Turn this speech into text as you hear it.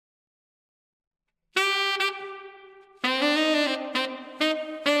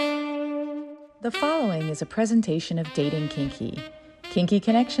The following is a presentation of Dating Kinky, kinky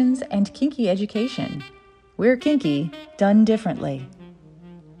connections and kinky education. We're kinky, done differently.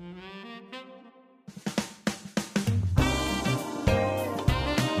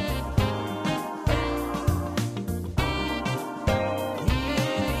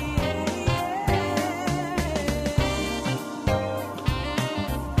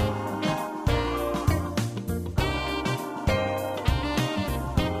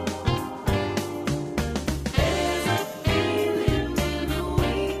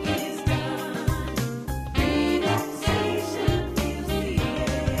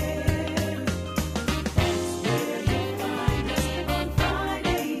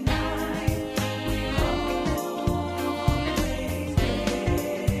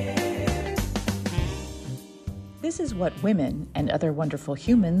 This is what women and other wonderful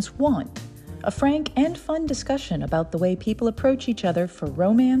humans want. A frank and fun discussion about the way people approach each other for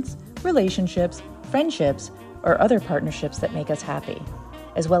romance, relationships, friendships, or other partnerships that make us happy,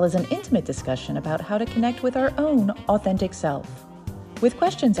 as well as an intimate discussion about how to connect with our own authentic self, with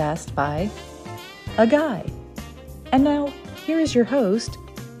questions asked by a guy. And now, here is your host,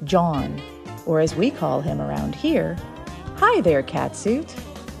 John, or as we call him around here, Hi There, Catsuit.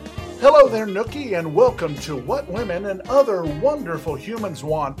 Hello there, Nookie, and welcome to What Women and Other Wonderful Humans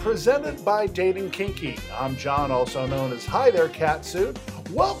Want, presented by Dating Kinky. I'm John, also known as Hi There, Catsuit,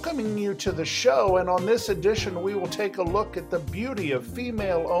 welcoming you to the show, and on this edition we will take a look at the beauty of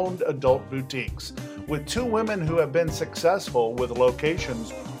female-owned adult boutiques, with two women who have been successful with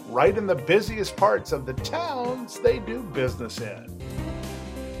locations right in the busiest parts of the towns they do business in.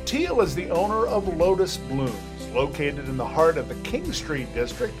 Teal is the owner of Lotus Blooms, located in the heart of the King Street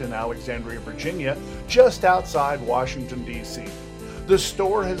district in Alexandria, Virginia, just outside Washington, D.C. The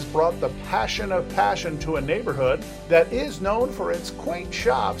store has brought the passion of passion to a neighborhood that is known for its quaint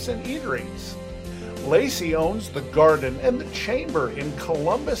shops and eateries. Lacey owns the Garden and the Chamber in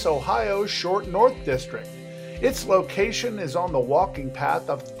Columbus, Ohio's Short North District. Its location is on the walking path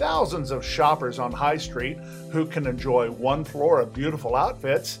of thousands of shoppers on High Street who can enjoy one floor of beautiful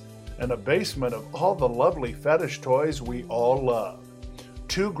outfits and a basement of all the lovely fetish toys we all love.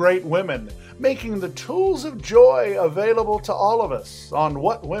 Two great women making the tools of joy available to all of us on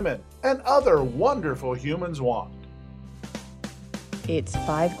What Women and Other Wonderful Humans Want. It's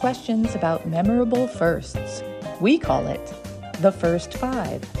 5 questions about memorable firsts. We call it the First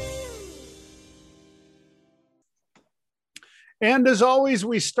 5. And as always,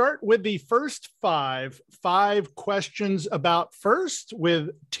 we start with the first five questions about first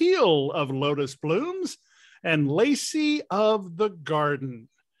with Teal of Lotus Blooms and Lacey of the Garden.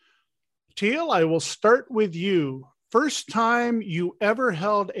 Teal, I will start with you. First time you ever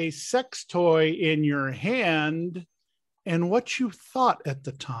held a sex toy in your hand and what you thought at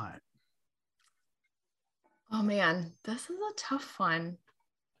the time. Oh man, this is a tough one.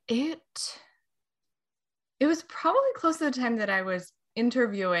 It was probably close to the time that I was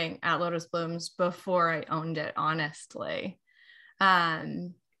interviewing at Lotus Blooms before I owned it, honestly.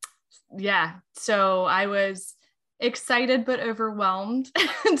 So I was excited but overwhelmed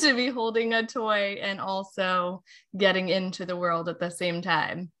to be holding a toy and also getting into the world at the same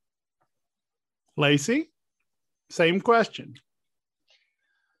time. Lacey, same question.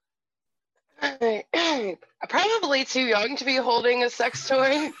 Probably too young to be holding a sex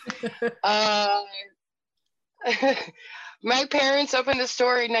toy. My parents opened the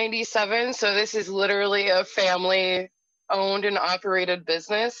store in 97, so this is literally a family owned and operated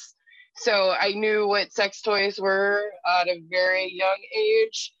business. So I knew what sex toys were at a very young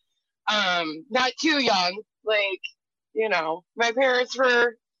age. Not too young, my parents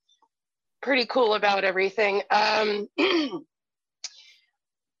were pretty cool about everything. I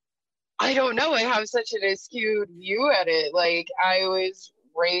don't know, I have such an skewed view at it. Like, I was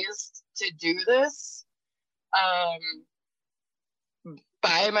raised to do this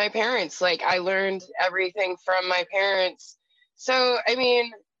by my parents. Like, I learned everything from my parents. So, I mean,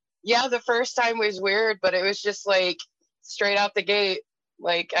 yeah, the first time was weird, but it was just like straight out the gate.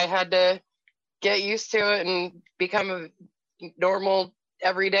 Like, I had to get used to it and become a normal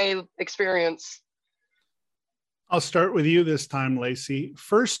everyday experience. I'll start with you this time, Lacey.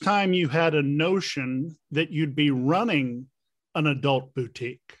 First time you had a notion that you'd be running an adult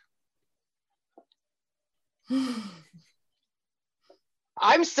boutique.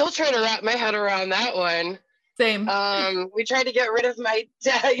 I'm still trying to wrap my head around that one. Same. We tried to get rid of my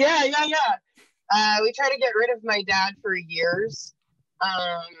dad. Yeah. We tried to get rid of my dad for years.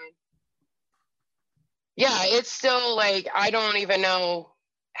 It's still like, I don't even know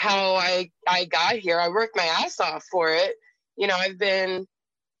how I got here. I worked my ass off for it. I've been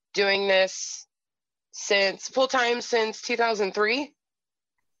doing this full-time since 2003.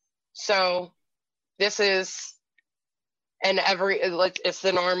 So this is it's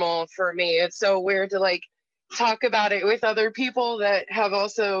the normal for me. It's so weird to like talk about it with other people that have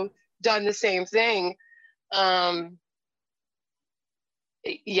also done the same thing.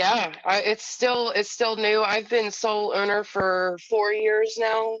 It's still new. I've been sole owner for 4 years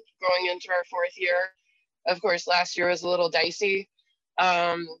now, going into our fourth year. Of course, last year was a little dicey.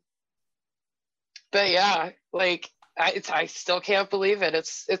 But yeah, like I still can't believe it.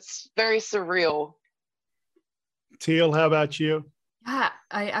 It's very surreal. Teal, how about you? Yeah,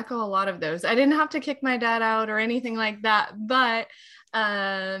 I echo a lot of those. I didn't have to kick my dad out or anything like that, but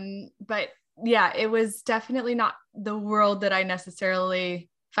yeah, it was definitely not the world that I necessarily,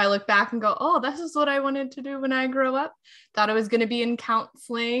 if I look back and go, oh, this is what I wanted to do when I grow up. Thought I was going to be in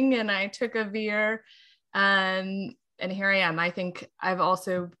counseling, and I took a veer, and here I am. I think I've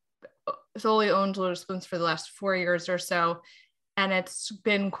also solely owned Little Spoons for the last 4 years or so, and it's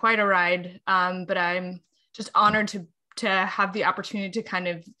been quite a ride. But I'm just honored to have the opportunity to kind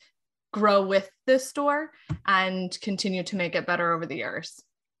of grow with this store and continue to make it better over the years.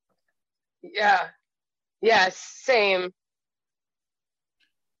 Yeah. Yes, same.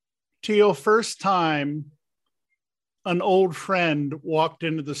 Teal, first time an old friend walked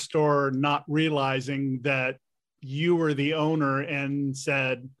into the store not realizing that you were the owner and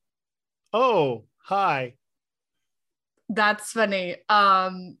said, "Oh, hi." That's funny.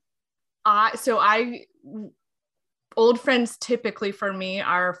 Old friends typically for me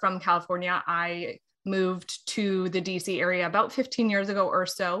are from California. I moved to the DC area about 15 years ago or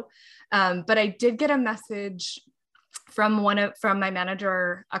so. But I did get a message from my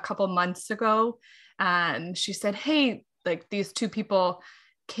manager a couple months ago. She said, hey, like these two people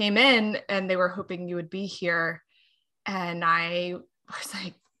came in and they were hoping you would be here. And I was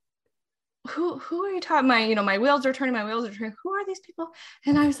like, who are you talking? My wheels are turning. Who are these people?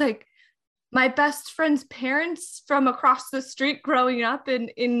 And I was like, my best friend's parents from across the street growing up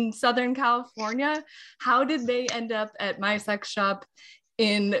in Southern California. How did they end up at my sex shop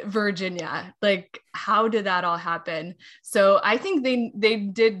in Virginia? Like, how did that all happen? So I think they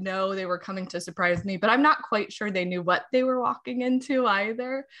did know they were coming to surprise me, but I'm not quite sure they knew what they were walking into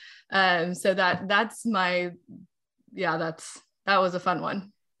either. So that was a fun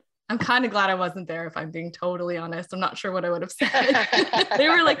one. I'm kind of glad I wasn't there, if I'm being totally honest. I'm not sure what I would have said. They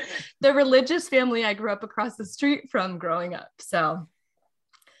were like the religious family I grew up across the street from growing up. So.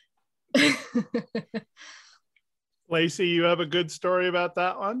 Lacey, you have a good story about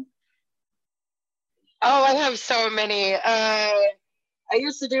that one? Oh, I have so many. I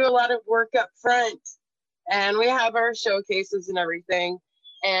used to do a lot of work up front, and we have our showcases and everything.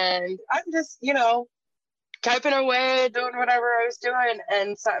 And I'm just, typing away, doing whatever I was doing,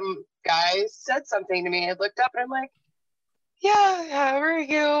 and some guy said something to me. I looked up and I'm like, yeah, how are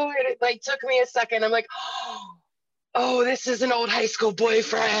you? And it like took me a second. I'm like, oh, this is an old high school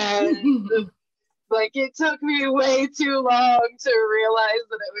boyfriend. Like, it took me way too long to realize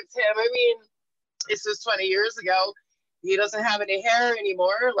that it was him. I mean, this was 20 years ago. He doesn't have any hair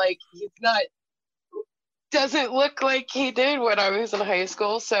anymore. Like, doesn't look like he did when I was in high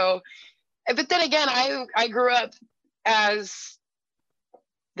school. So, but then again, I grew up as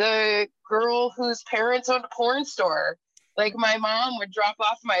the girl whose parents owned a porn store. Like, my mom would drop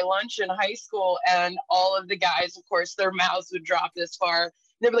off my lunch in high school, and all of the guys, of course, their mouths would drop this far.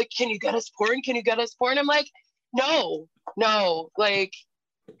 They'd be like, can you get us porn? Can you get us porn? I'm like, no, like,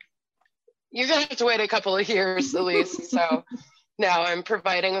 you're going to have to wait a couple of years at least. So now I'm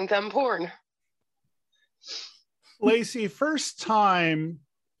providing them porn. Lacey, first time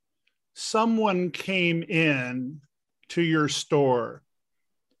someone came in to your store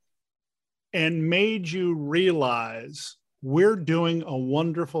and made you realize we're doing a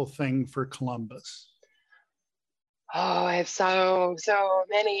wonderful thing for Columbus. Oh, I have so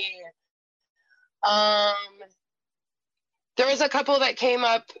many. There was a couple that came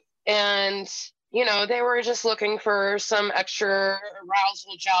up, and they were just looking for some extra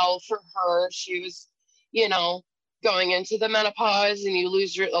arousal gel for her. She was, going into the menopause, and you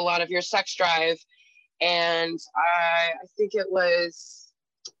lose a lot of your sex drive. And I think it was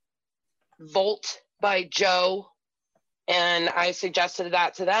Volt by Joe, and I suggested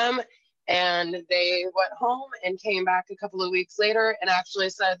that to them, and they went home and came back a couple of weeks later and actually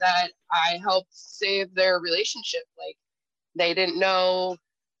said that I helped save their relationship. Like, they didn't know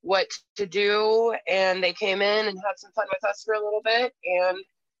what to do, and they came in and had some fun with us for a little bit, and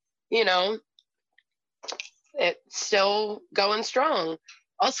it's still going strong.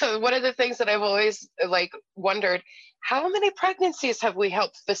 Also, one of the things that I've always wondered, how many pregnancies have we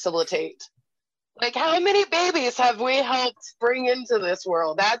helped facilitate? Like, how many babies have we helped bring into this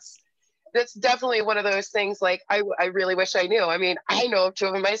world? That's definitely one of those things. Like, I really wish I knew. I mean, I know of two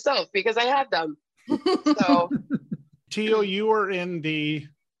of them myself because I had them. So Teal, you are in the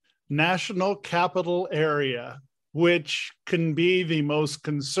National Capital Area, which can be the most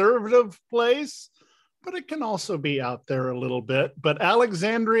conservative place, but it can also be out there a little bit. But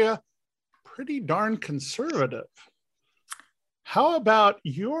Alexandria, pretty darn conservative. How about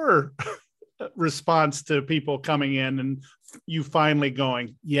your response to people coming in and you finally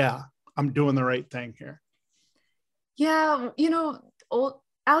going, yeah, I'm doing the right thing here? Yeah, old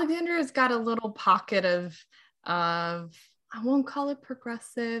Alexandria's got a little pocket of I won't call it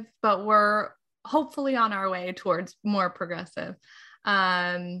progressive, but we're hopefully on our way towards more progressive.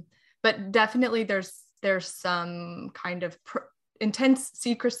 But definitely there's some kind of intense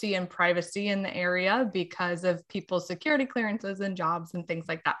secrecy and privacy in the area because of people's security clearances and jobs and things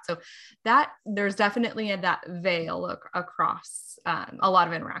like that. So that there's definitely that veil across a lot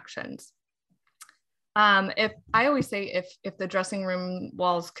of interactions. If I always say if the dressing room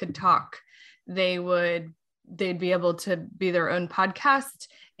walls could talk, they'd be able to be their own podcast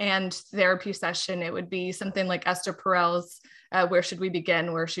and therapy session. It would be something like Esther Perel's Where Should We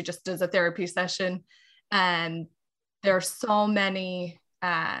Begin, where she just does a therapy session. And there are so many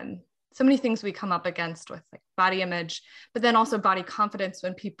things we come up against with like body image, but then also body confidence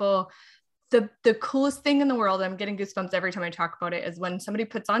when people, the coolest thing in the world, I'm getting goosebumps every time I talk about it, is when somebody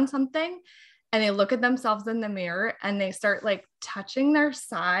puts on something and they look at themselves in the mirror and they start like touching their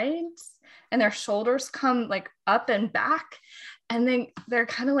sides and their shoulders come like up and back. And then they're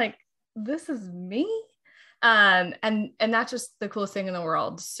kind of like, this is me. And that's just the coolest thing in the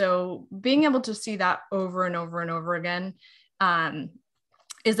world. So being able to see that over and over and over again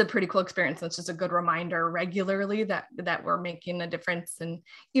is a pretty cool experience. It's just a good reminder regularly that we're making a difference. And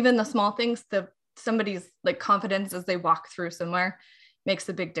even the small things, somebody's like confidence as they walk through somewhere makes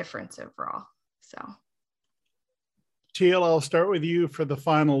a big difference overall. So Teal, I'll start with you for the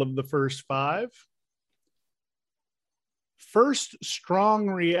final of the first five. First strong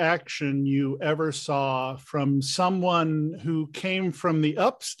reaction you ever saw from someone who came from the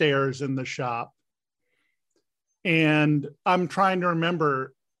upstairs in the shop. And I'm trying to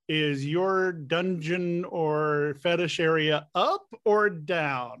remember, is your dungeon or fetish area up or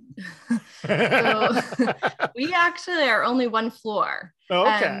down? So we actually are only one floor.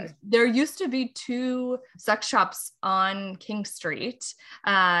 Okay. There used to be two sex shops on King Street.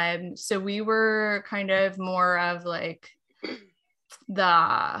 So we were kind of more of like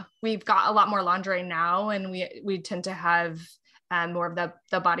we've got a lot more lingerie now, and we tend to have more of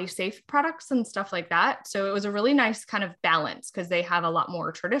the body safe products and stuff like that. So it was a really nice kind of balance because they have a lot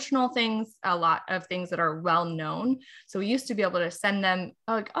more traditional things, a lot of things that are well known. So we used to be able to send them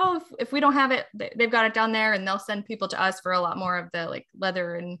like, oh, if we don't have it, they've got it down there, and they'll send people to us for a lot more of the like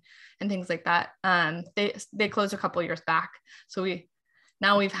leather and things like that. They closed a couple years back. So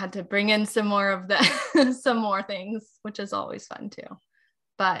now we've had to bring in some more of the some more things, which is always fun too.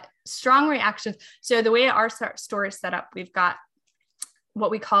 But strong reactions. So the way our store is set up, we've got what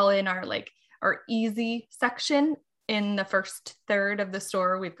we call in our easy section in the first third of the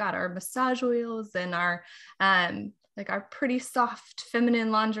store. We've got our massage oils and our pretty soft feminine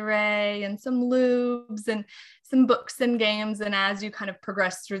lingerie and some lubes and some books and games. And as you kind of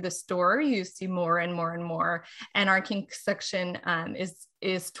progress through the store, you see more and more and more. And our kink section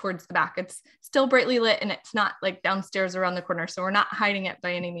is towards the back. It's still brightly lit and it's not like downstairs around the corner. So we're not hiding it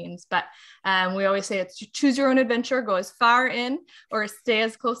by any means, but we always say it's choose your own adventure, go as far in or stay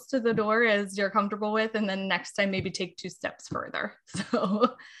as close to the door as you're comfortable with. And then next time, maybe take 2 steps further.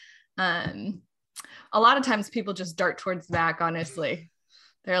 So a lot of times people just dart towards the back, honestly.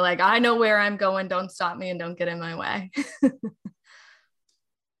 They're like, I know where I'm going. Don't stop me and don't get in my way.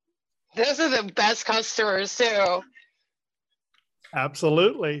 Those are the best customers too.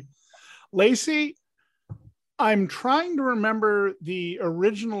 Absolutely. Lacey, I'm trying to remember the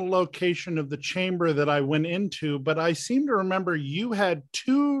original location of the chamber that I went into, but I seem to remember you had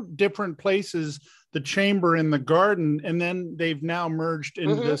 2 different places, the chamber and the garden, and then they've now merged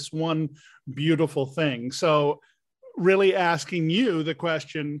into this one beautiful thing. So really asking you the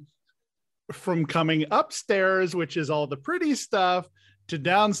question, from coming upstairs, which is all the pretty stuff, to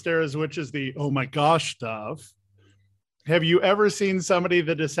downstairs, which is the oh my gosh stuff. Have you ever seen somebody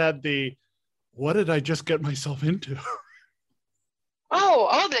that has had the, what did I just get myself into? Oh,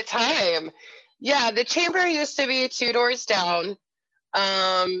 all the time. Yeah, the chamber used to be 2 doors down.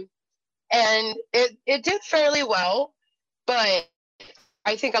 And it did fairly well, but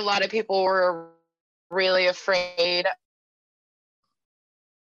I think a lot of people were really afraid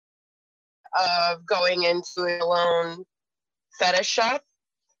of going into a alone fetish shop.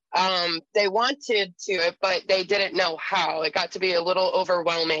 They wanted to, but they didn't know how. It got to be a little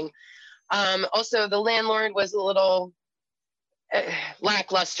overwhelming. Also, the landlord was a little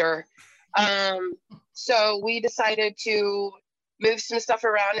lackluster. So we decided to move some stuff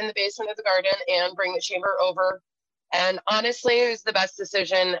around in the basement of the garden and bring the chamber over. And honestly, it was the best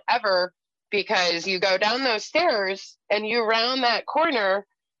decision ever, because you go down those stairs and you round that corner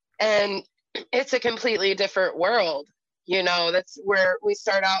and it's a completely different world. You know, that's where we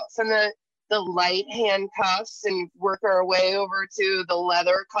start out from the light handcuffs and work our way over to the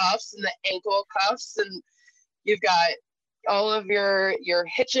leather cuffs and the ankle cuffs. And you've got all of your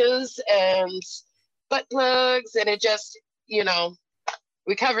hitches and butt plugs, and it just, you know,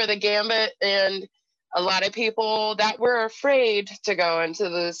 we cover the gambit. And a lot of people that were afraid to go into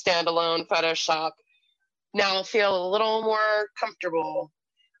the standalone fetish shop now feel a little more comfortable.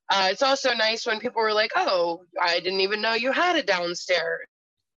 It's also nice when people were like, oh, I didn't even know you had a downstairs.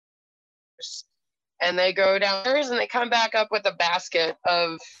 And they go downstairs and they come back up with a basket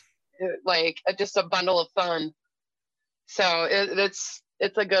of like just a bundle of fun. So it's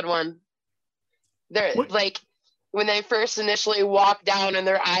a good one. They're like, when they first initially walk down and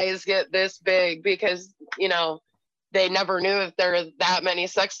their eyes get this big, because, you know, they never knew if there were that many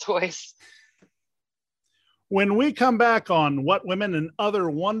sex toys. When we come back on What Women and Other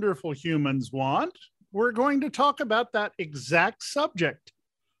Wonderful Humans Want, we're going to talk about that exact subject.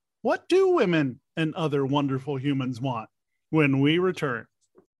 What do women and other wonderful humans want? When we return.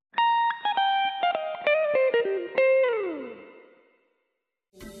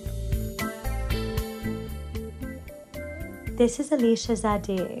 This is Alicia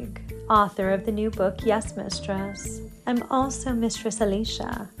Zadig, author of the new book, Yes, Mistress. I'm also Mistress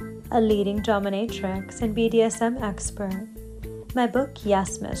Alicia, a leading dominatrix and BDSM expert. My book,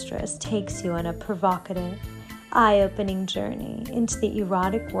 Yes, Mistress, takes you on a provocative, eye-opening journey into the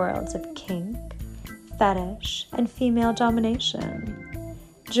erotic worlds of kink, fetish, and female domination.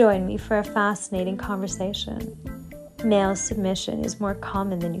 Join me for a fascinating conversation. Male submission is more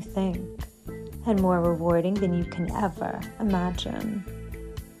common than you think, and more rewarding than you can ever imagine.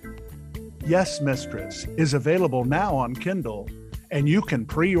 Yes, Mistress is available now on Kindle, and you can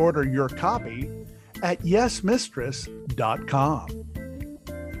pre-order your copy at yesmistress.com.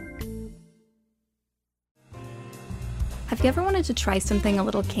 Have you ever wanted to try something a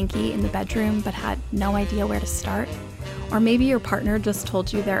little kinky in the bedroom but had no idea where to start? Or maybe your partner just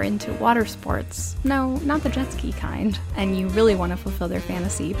told you they're into water sports. No, not the jet ski kind. And you really want to fulfill their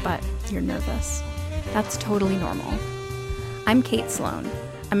fantasy, but you're nervous. That's totally normal. I'm Kate Sloan.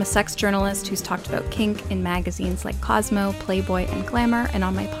 I'm a sex journalist who's talked about kink in magazines like Cosmo, Playboy, and Glamour, and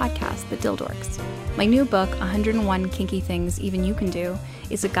on my podcast, The Dildorks. My new book, 101 Kinky Things Even You Can Do,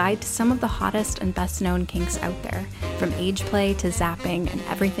 is a guide to some of the hottest and best-known kinks out there, from age play to zapping and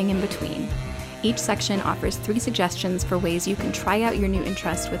everything in between. Each section offers 3 suggestions for ways you can try out your new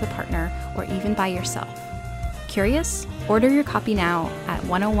interest with a partner or even by yourself. Curious? Order your copy now at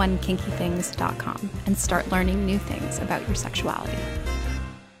 101kinkythings.com and start learning new things about your sexuality.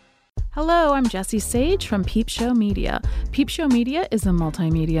 Hello, I'm Jessie Sage from Peep Show Media. Peep Show Media is a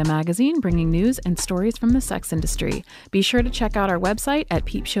multimedia magazine bringing news and stories from the sex industry. Be sure to check out our website at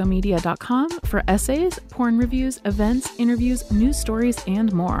peepshowmedia.com for essays, porn reviews, events, interviews, news stories,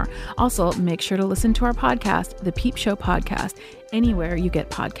 and more. Also, make sure to listen to our podcast, The Peep Show Podcast, anywhere you get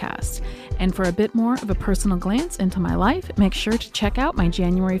podcasts. And for a bit more of a personal glance into my life, make sure to check out my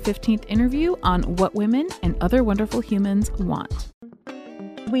January 15th interview on What Women and Other Wonderful Humans Want.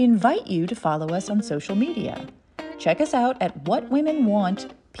 We invite you to follow us on social media. Check us out at What Women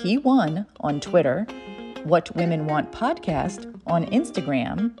Want P1 on Twitter, What Women Want Podcast on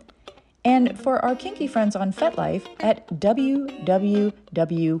Instagram, and for our kinky friends on FetLife at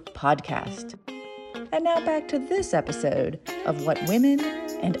WWW Podcast. And now back to this episode of What Women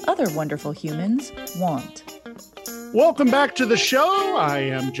and Other Wonderful Humans Want. Welcome back to the show. I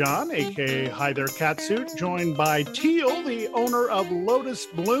am John, aka Hi There Catsuit, joined by Teal, the owner of Lotus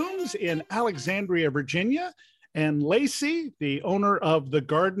Blooms in Alexandria, Virginia, and Lacey, the owner of the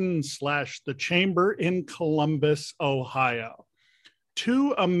Garden / the Chamber in Columbus, Ohio.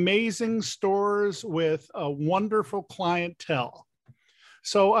 2 amazing stores with a wonderful clientele.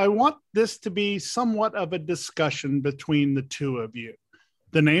 So I want this to be somewhat of a discussion between the 2 of you.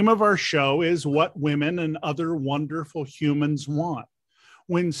 The name of our show is What Women and Other Wonderful Humans Want.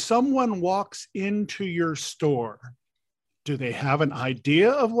 When someone walks into your store, do they have an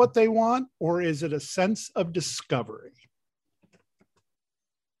idea of what they want, or is it a sense of discovery?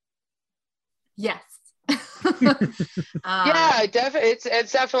 Yes. Yeah,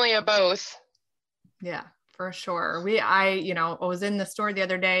 it's definitely a both. Yeah, for sure. I was in the store the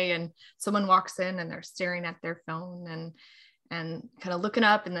other day and someone walks in and they're staring at their phone and kind of looking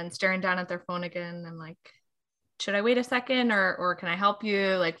up and then staring down at their phone again. I'm like, should I wait a second or can I help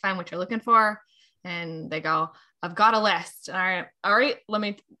you like find what you're looking for? And they go, I've got a list. All right, let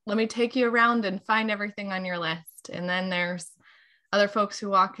me take you around and find everything on your list. And then there's other folks who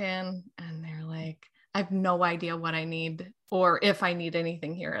walk in and they're like, I have no idea what I need or if I need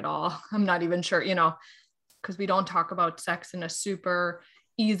anything here at all. I'm not even sure, because we don't talk about sex in a super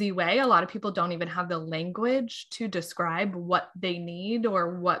easy way. A lot of people don't even have the language to describe what they need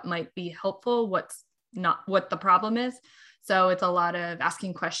or what might be helpful, what's not, what the problem is. So it's a lot of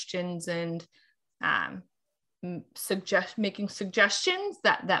asking questions and making suggestions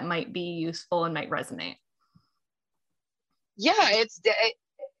that might be useful and might resonate. Yeah,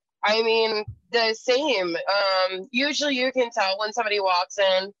 I mean, the same. Usually you can tell when somebody walks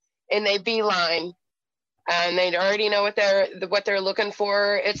in and they beeline and they already know what they're looking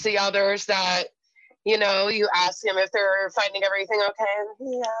for. It's the others that, you ask them if they're finding everything okay.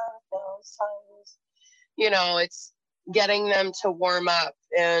 Yeah, no, it's fine. It's getting them to warm up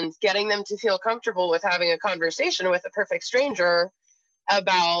and getting them to feel comfortable with having a conversation with a perfect stranger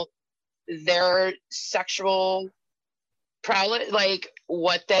about their sexual prowess, like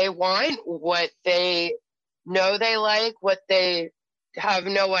what they want, what they know they like, what they have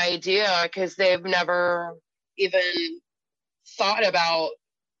no idea because they've never even thought about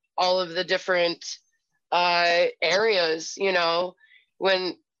all of the different areas,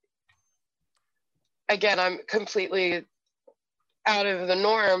 when, again, I'm completely out of the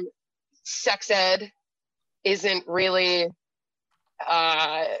norm. Sex ed isn't really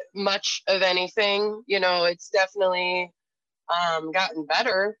much of anything, it's definitely gotten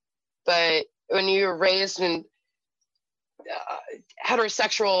better, but when you're raised in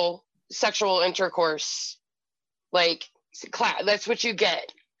heterosexual sexual intercourse, like that's what you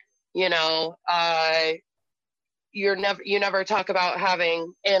get, you never talk about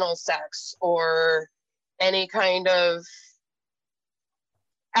having anal sex or any kind of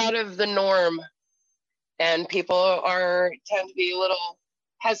out of the norm, and people tend to be a little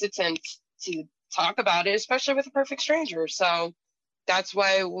hesitant to talk about it, especially with a perfect stranger. So that's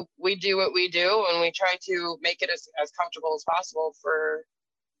why we do what we do, and we try to make it as comfortable as possible for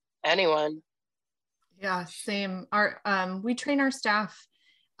anyone. Yeah, same. We train our staff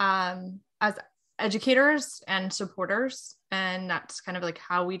as educators and supporters, and that's kind of like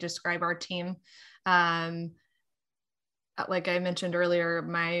how we describe our team. Like I mentioned earlier,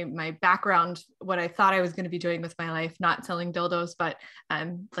 my background, what I thought I was going to be doing with my life, not selling dildos, but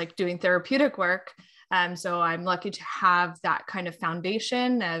like doing therapeutic work. So I'm lucky to have that kind of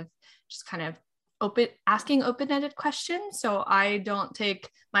foundation of just kind of asking open-ended questions. So I don't take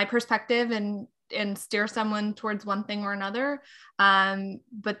my perspective and steer someone towards one thing or another.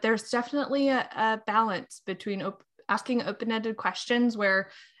 But there's definitely a balance between asking open-ended questions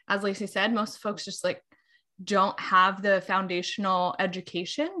where, as Lacey said, most folks just like don't have the foundational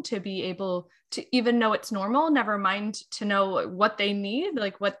education to be able to even know it's normal, never mind to know what they need,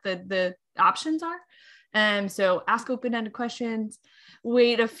 like what the options are. And so ask open-ended questions,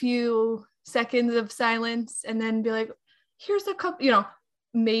 wait a few seconds of silence, and then be like, here's a couple,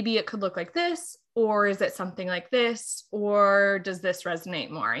 maybe it could look like this, or is it something like this, or does this resonate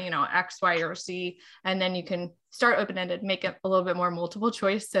more, X, Y, or Z. And then you can start open-ended, make it a little bit more multiple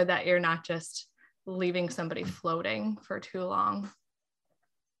choice so that you're not just leaving somebody floating for too long.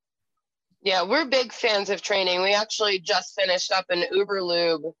 Yeah, we're big fans of training. We actually just finished up an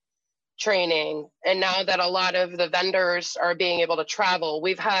Uberlube training, and now that a lot of the vendors are being able to travel,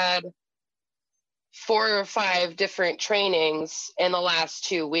 we've had 4 or 5 different trainings in the last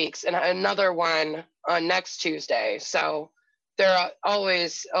 2 weeks and another one on next Tuesday. So they're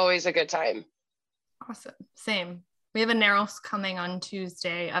always a good time. Awesome. Same. We have a Narrows coming on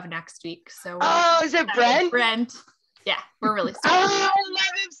Tuesday of next week. So is it Brent? Brent. Yeah, we're really stoked. I love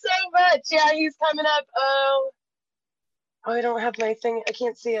him so much. Yeah, he's coming up. Oh, I don't have my thing. I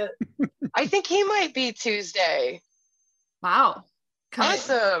can't see it. I think he might be Tuesday. Wow.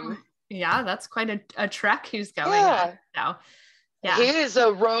 Awesome. Yeah, that's quite a trek he's going on. So, yeah. He is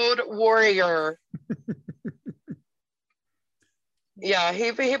a road warrior. Yeah,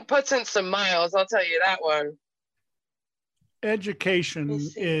 he puts in some miles, I'll tell you that one. Education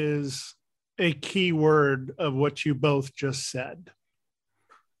is a key word of what you both just said.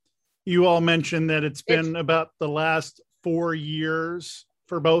 You all mentioned that it's been about the last 4 years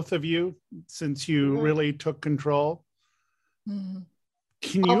for both of you since you really took control. Mm-hmm.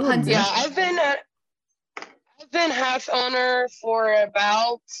 Can you imagine? Yeah, I've been half owner for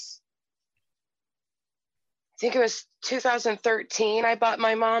about, I think it was 2013. I bought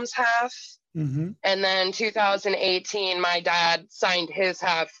my mom's half. Mm-hmm. And then 2018, my dad signed his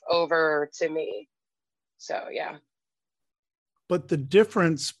half over to me. So, yeah. But the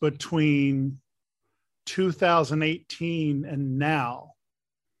difference between 2018 and now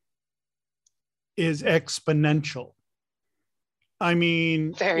is exponential. I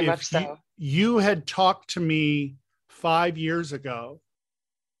mean, very much so. You had talked to me 5 years ago,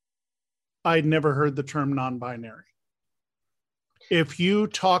 I'd never heard the term non-binary. If you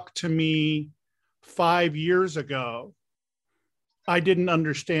talked to me 5 years ago, I didn't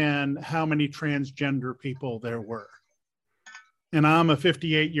understand how many transgender people there were. And I'm a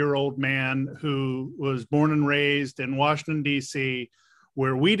 58-year-old man who was born and raised in Washington, D.C.,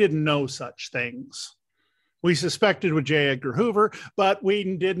 where we didn't know such things. We suspected with J. Edgar Hoover, but we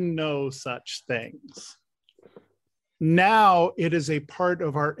didn't know such things. Now it is a part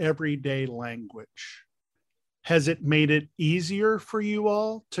of our everyday language. Has it made it easier for you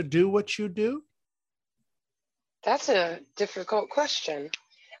all to do what you do? That's a difficult question.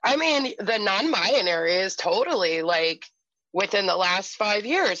 I mean, the non-binary is totally like within the last 5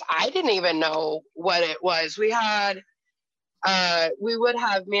 years. I didn't even know what it was. We would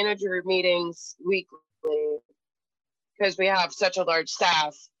have manager meetings weekly because we have such a large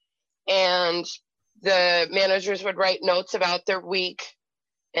staff, and the managers would write notes about their week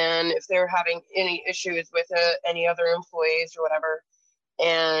and if they're having any issues with any other employees or whatever.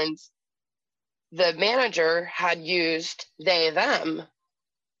 And the manager had used they, them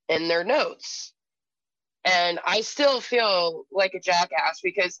in their notes. And I still feel like a jackass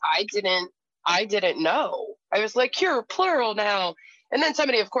because I didn't know. I was like, you're plural now. And then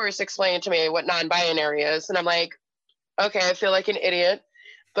somebody, of course, explained to me what non-binary is. And I'm like, okay, I feel like an idiot.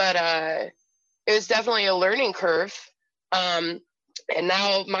 But it was definitely a learning curve. And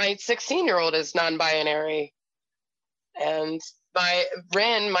now my 16-year-old is non-binary. And my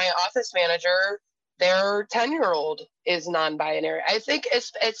office manager, their 10-year-old is non-binary. I think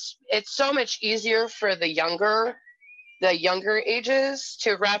it's so much easier for the younger ages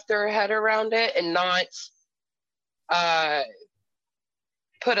to wrap their head around it and not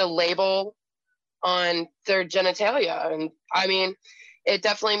put a label on their genitalia. And I mean, it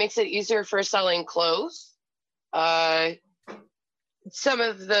definitely makes it easier for selling clothes. Some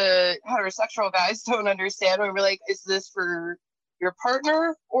of the heterosexual guys don't understand when we're like, is this for your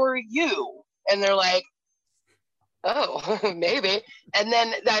partner or you? And they're like, oh, maybe. And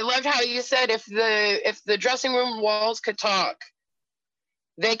then I loved how you said if the dressing room walls could talk,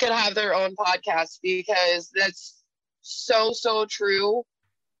 they could have their own podcast, because that's so true.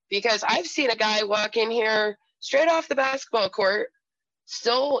 Because I've seen a guy walk in here straight off the basketball court,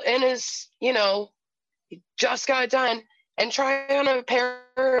 still in his, he just got done, and try on a pair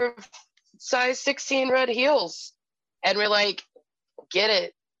of size 16 red heels. And we're like, get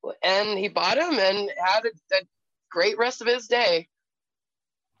it. And he bought them and had a great rest of his day.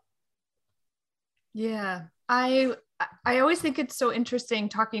 Yeah. I always think it's so interesting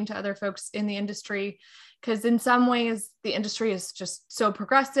talking to other folks in the industry, because in some ways the industry is just so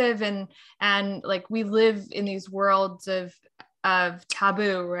progressive and like we live in these worlds of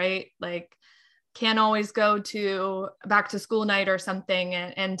taboo, right? Like can't always go to back to school night or something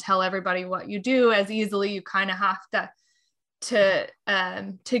and tell everybody what you do as easily. You kind of have to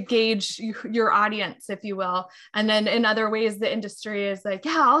gauge your audience, if you will. And then in other ways, the industry is like,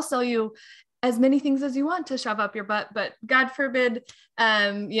 yeah, I'll sell you as many things as you want to shove up your butt, but God forbid,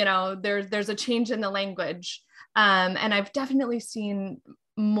 there's a change in the language. And I've definitely seen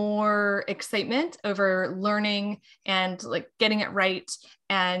more excitement over learning and like getting it right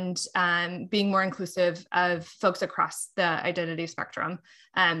and being more inclusive of folks across the identity spectrum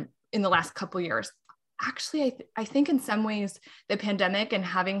in the last couple years. Actually, I think in some ways the pandemic and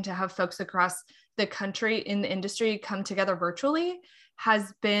having to have folks across the country in the industry come together virtually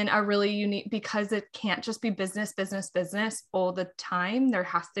has been a really unique, because it can't just be business all the time. There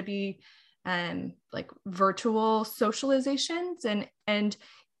has to be like virtual socializations and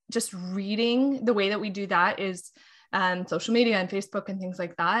just reading. The way that we do that is social media and Facebook and things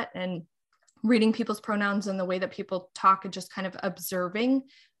like that, and reading people's pronouns and the way that people talk and just kind of observing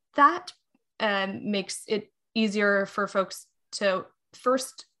that makes it easier for folks to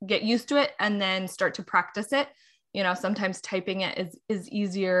first get used to it and then start to practice it. Sometimes typing it is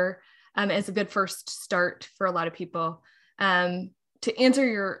easier as a good first start for a lot of people. To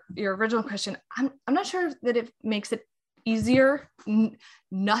answer your original question, I'm not sure that it makes it easier.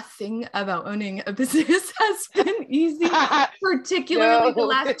 Nothing about owning a business has been easy, particularly the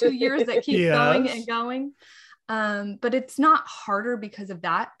last 2 years that keep going and going. but it's not harder because of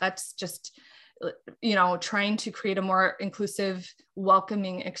that. That's just, trying to create a more inclusive,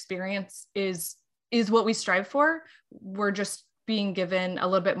 welcoming experience is what we strive for. We're just being given a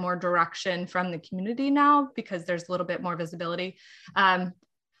little bit more direction from the community now because there's a little bit more visibility.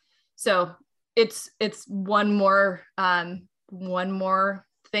 So it's one more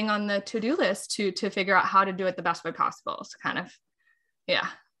thing on the to-do list to figure out how to do it the best way possible. So kind of, yeah.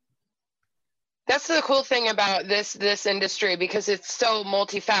 That's the cool thing about this industry, because it's so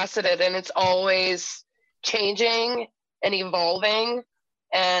multifaceted and it's always changing and evolving.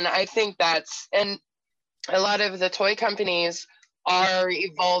 And I think and a lot of the toy companies are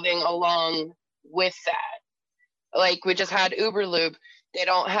evolving along with that. Like we just had Uber Lube. They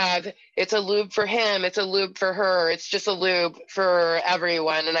don't have, it's a lube for him, it's a lube for her, it's just a lube for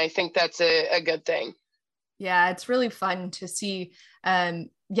everyone. And I think that's a good thing. Yeah, it's really fun to see.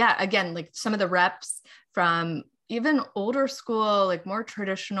 Again, like some of the reps from even older school, like more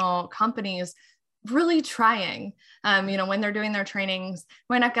traditional companies, really trying, when they're doing their trainings,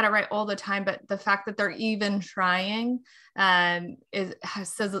 might not get it right all the time, but the fact that they're even trying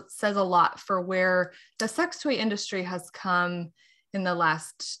says a lot for where the sex toy industry has come in the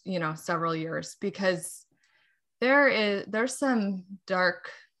last, several years, because there's some dark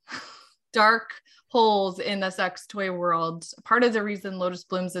holes in the sex toy world. Part of the reason Lotus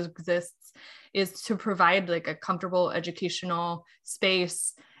Blooms exists is to provide like a comfortable educational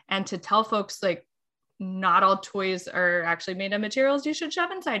space and to tell folks like not all toys are actually made of materials you should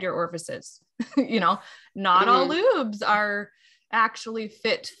shove inside your orifices. Not all lubes are actually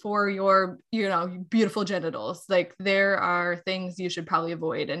fit for your, beautiful genitals. Like there are things you should probably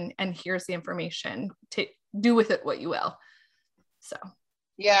avoid, and here's the information. Do with it what you will. So.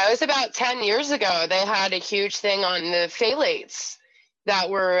 Yeah, it was about 10 years ago. They had a huge thing on the phthalates that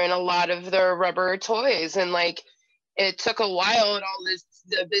were in a lot of their rubber toys. And like, it took a while and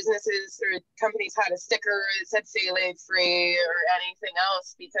the businesses or companies had a sticker that said phthalate free or anything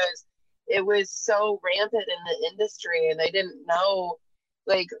else, because it was so rampant in the industry and they didn't know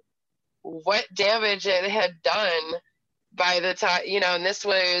like what damage it had done by the time, and this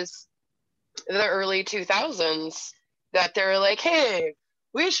was the early 2000s that they were like, hey,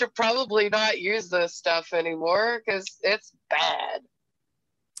 we should probably not use this stuff anymore because it's bad.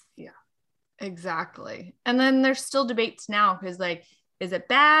 Yeah, exactly. And then there's still debates now because like, is it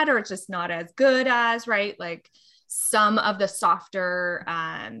bad or it's just not as good as, right? Like some of the softer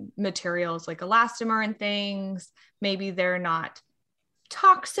materials like elastomer and things, maybe they're not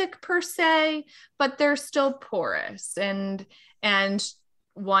toxic per se, but they're still porous. And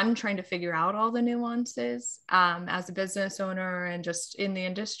one, trying to figure out all the nuances as a business owner and just in the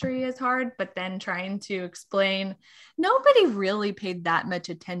industry is hard, but then trying to explain, nobody really paid that much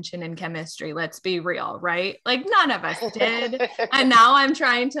attention in chemistry. Let's be real, right? Like none of us did. And now I'm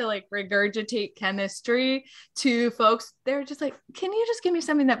trying to like regurgitate chemistry to folks. They're just like, can you just give me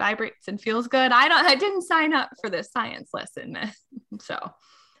something that vibrates and feels good? I didn't sign up for this science lesson. So,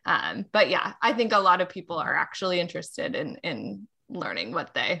 but yeah, I think a lot of people are actually interested in learning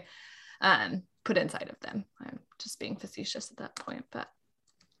what they put inside of them. I'm just being facetious at that point, but.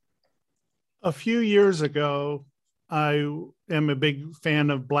 A few years ago, I am a big fan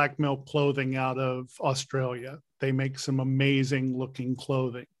of Black Milk Clothing out of Australia. They make some amazing looking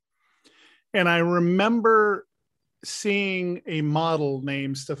clothing. And I remember seeing a model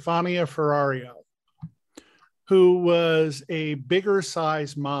named Stefania Ferrario, who was a bigger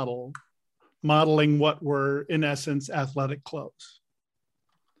size model, modeling what were in essence athletic clothes.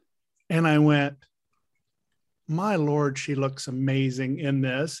 And I went, my Lord, she looks amazing in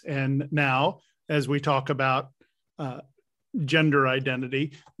this. And now, as we talk about gender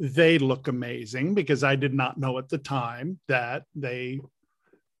identity, they look amazing, because I did not know at the time that they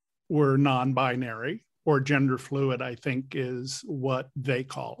were non-binary or gender fluid, I think is what they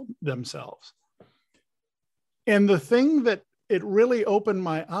call themselves. And the thing that it really opened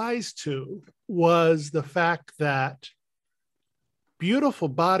my eyes to was the fact that beautiful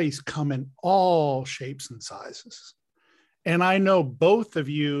bodies come in all shapes and sizes. And I know both of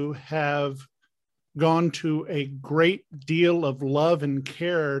you have gone to a great deal of love and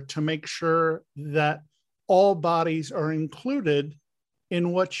care to make sure that all bodies are included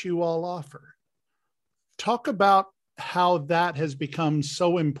in what you all offer. Talk about how that has become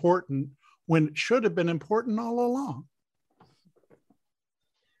so important when it should have been important all along.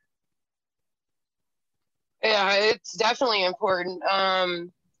 Yeah, it's definitely important.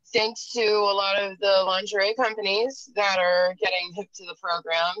 Thanks to a lot of the lingerie companies that are getting hip to the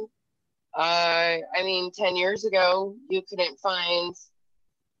program. 10 years ago, you couldn't find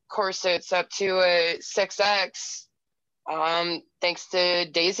corsets up to a 6X. Thanks to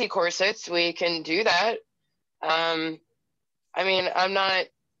Daisy corsets, we can do that. I mean, I'm not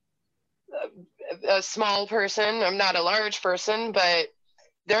a small person, I'm not a large person, but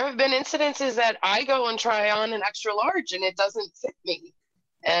there have been incidences that I go and try on an extra large and it doesn't fit me.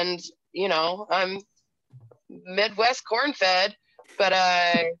 And, you know, I'm Midwest corn fed, but,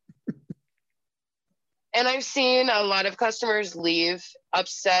 and I've seen a lot of customers leave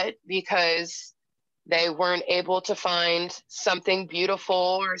upset because they weren't able to find something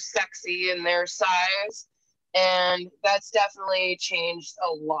beautiful or sexy in their size. And that's definitely changed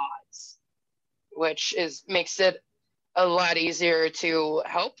a lot, which makes it a lot easier to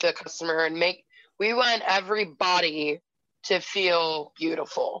help the customer and we want every body to feel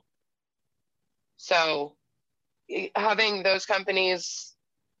beautiful. So having those companies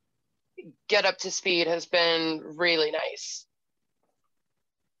get up to speed has been really nice.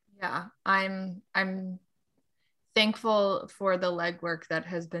 Yeah, I'm thankful for the legwork that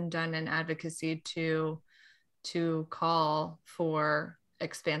has been done in advocacy to call for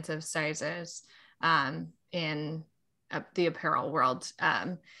expansive sizes in the apparel world.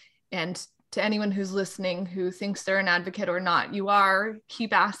 And to anyone who's listening who thinks they're an advocate or not,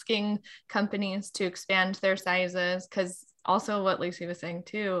 keep asking companies to expand their sizes, because also what Lacey was saying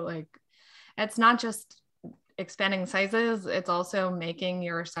too, like, it's not just expanding sizes, it's also making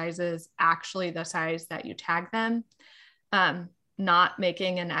your sizes actually the size that you tag them. Not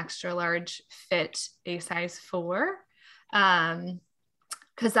making an extra large fit a size 4,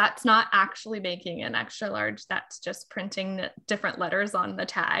 because that's not actually making an extra large, that's just printing different letters on the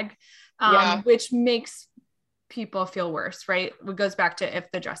tag, which makes people feel worse, right? It goes back to if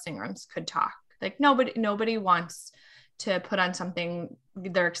the dressing rooms could talk. Like nobody wants to put on something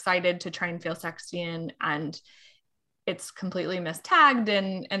they're excited to try and feel sexy in, and it's completely mistagged,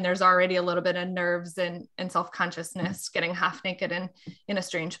 and there's already a little bit of nerves and self-consciousness getting half naked in a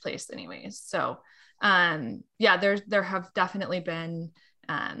strange place anyways. So there have definitely been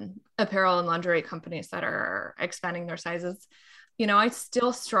apparel and lingerie companies that are expanding their sizes. You know, I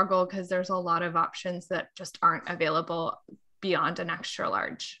still struggle because there's a lot of options that just aren't available beyond an extra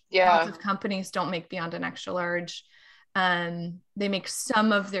large. Lots of companies don't make beyond an extra large. They make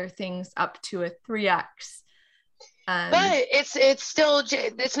some of their things up to a 3X. But it's still,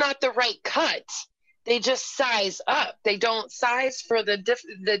 it's not the right cut. They just size up. They don't size for the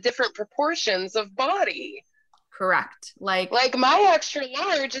different proportions of body. Correct. Like my extra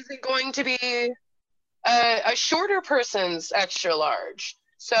large isn't going to be a shorter person's extra large.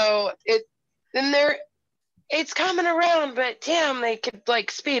 So it's coming around, but damn, they could like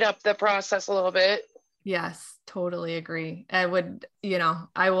speed up the process a little bit. Yes, totally agree. I would,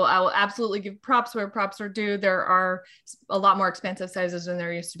 I will absolutely give props where props are due. There are a lot more expansive sizes than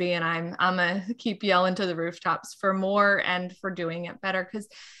there used to be. And I'm gonna keep yelling to the rooftops for more and for doing it better. Cause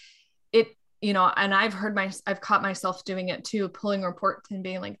and I've caught myself doing it too, pulling reports and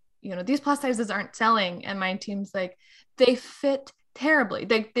being like, these plus sizes aren't selling. And my team's like, they fit terribly.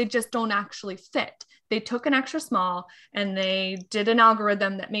 They just don't actually fit. They took an extra small and they did an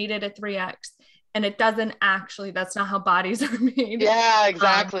algorithm that made it a 3X. And it doesn't actually, that's not how bodies are made. Yeah,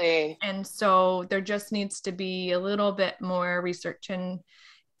 exactly. And so there just needs to be a little bit more research and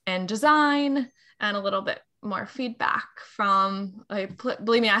design and a little bit more feedback from,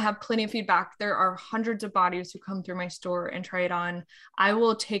 believe me, I have plenty of feedback. There are hundreds of bodies who come through my store and try it on. I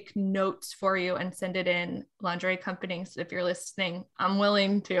will take notes for you and send it in. Lingerie companies, if you're listening, I'm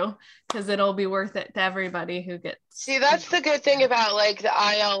willing to, because it'll be worth it to everybody who gets. See, that's the good thing about like the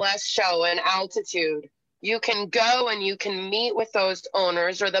ILS show and Altitude. You can go and you can meet with those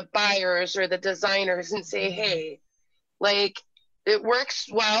owners or the buyers or the designers and say, hey, like it works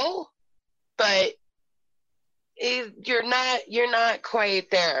well, but you're not quite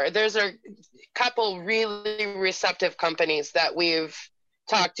there. There's a couple really receptive companies that we've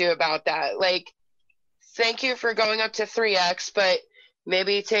talked to about that. Like, thank you for going up to 3X, but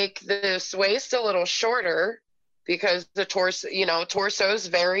maybe take this waist a little shorter because the torsos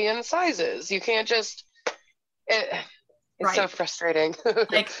vary in sizes. You can't just, it's right. So frustrating.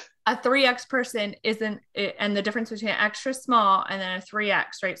 Like a 3X person and the difference between an extra small and then a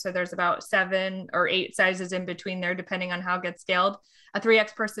 3X, right? So there's about 7 or 8 sizes in between there, depending on how it gets scaled. A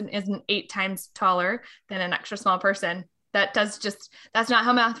 3X person isn't 8 times taller than an extra small person. That's not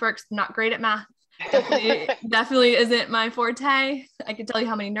how math works. Not great at math. Definitely isn't my forte. I can tell you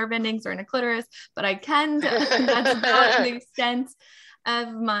how many nerve endings are in a clitoris, but I can. That's about the extent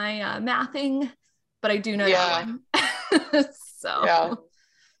of my mathing, but I do know that one. So. Yeah.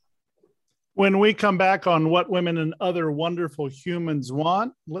 When we come back on What Women and Other Wonderful Humans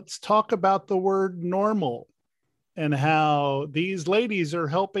Want, let's talk about the word normal and how these ladies are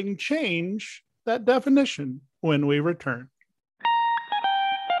helping change that definition when we return.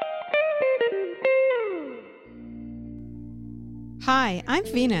 Hi, I'm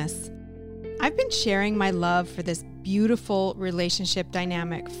Venus. I've been sharing my love for this beautiful relationship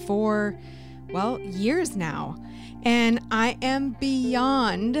dynamic for, years now. And I am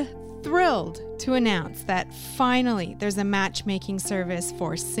beyond thrilled to announce that finally there's a matchmaking service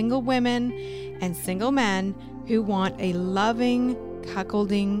for single women and single men who want a loving,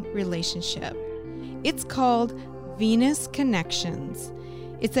 cuckolding relationship. It's called Venus Connections.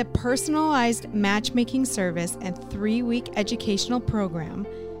 It's a personalized matchmaking service and 3-week educational program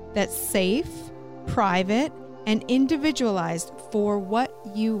that's safe, private, and individualized for what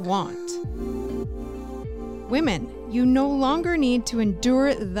you want. Women, you no longer need to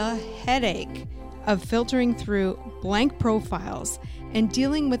endure the headache of filtering through blank profiles and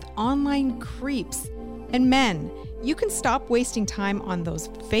dealing with online creeps. And men, you can stop wasting time on those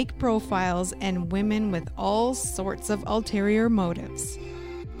fake profiles and women with all sorts of ulterior motives.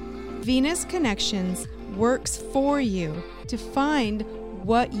 Venus Connections works for you to find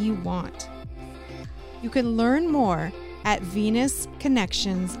what you want. You can learn more at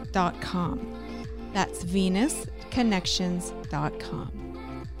venusconnections.com. That's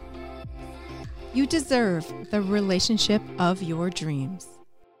venusconnections.com. You deserve the relationship of your dreams.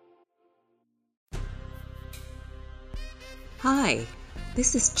 Hi,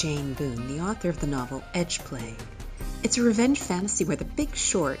 this is Jane Boone, the author of the novel Edgeplay. It's a revenge fantasy where The Big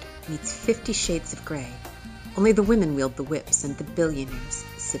Short meets 50 Shades of Grey. Only the women wield the whips and the billionaires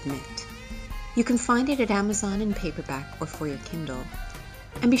submit. You can find it at Amazon in paperback or for your Kindle.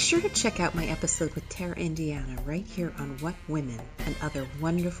 And be sure to check out my episode with Tara Indiana right here on What Women and Other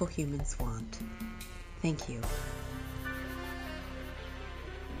Wonderful Humans Want. Thank you.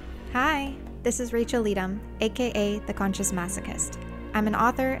 Hi, this is Rachel Leadham, aka The Conscious Masochist. I'm an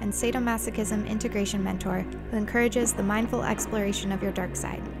author and sadomasochism integration mentor who encourages the mindful exploration of your dark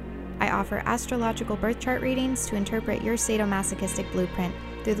side. I offer astrological birth chart readings to interpret your sadomasochistic blueprint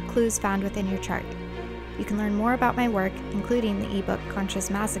through the clues found within your chart. You can learn more about my work, including the ebook Conscious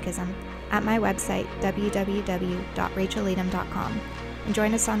Masochism, at my website www.rachelleadham.com, and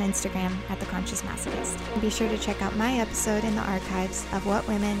join us on Instagram at The Conscious Masochist. And be sure to check out my episode in the archives of What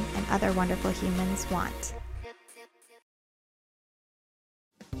Women and Other Wonderful Humans Want.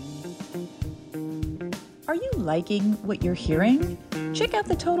 Are you liking what you're hearing? Check out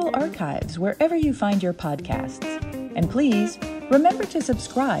the Total Archives wherever you find your podcasts. And please, remember to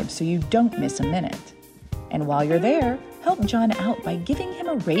subscribe so you don't miss a minute. And while you're there, help John out by giving him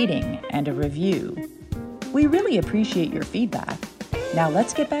a rating and a review. We really appreciate your feedback. Now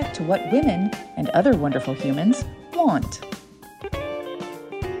let's get back to what women and other wonderful humans want.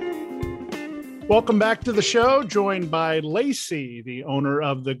 Welcome back to the show, joined by Lacey, the owner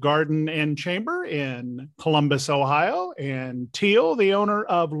of the Garden and Chamber in Columbus, Ohio, and Teal, the owner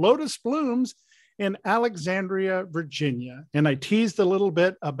of Lotus Blooms in Alexandria, Virginia. And I teased a little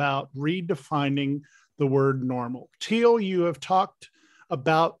bit about redefining the word normal. Teal, you have talked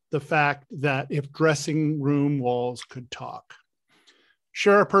about the fact that if dressing room walls could talk.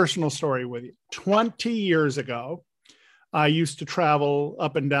 Share a personal story with you. 20 years ago, I used to travel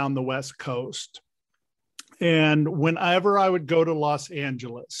up and down the West Coast. And whenever I would go to Los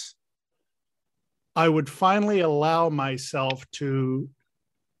Angeles, I would finally allow myself to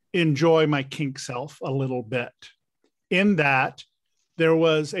enjoy my kink self a little bit. In that, there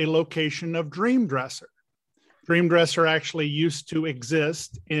was a location of Dream Dresser. Dream Dresser actually used to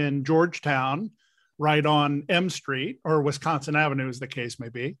exist in Georgetown, right on M Street, or Wisconsin Avenue, as the case may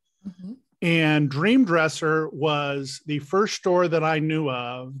be. Mm-hmm. And Dream Dresser was the first store that I knew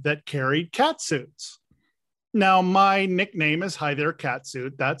of that carried catsuits. Now, my nickname is Hi There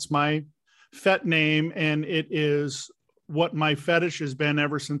Catsuit. That's my fet name, and it is what my fetish has been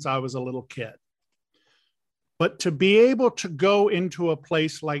ever since I was a little kid. But to be able to go into a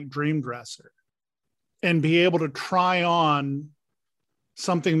place like Dream Dresser and be able to try on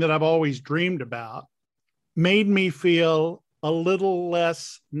something that I've always dreamed about made me feel a little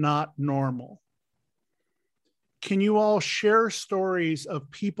less not normal. Can you all share stories of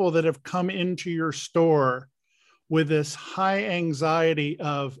people that have come into your store with this high anxiety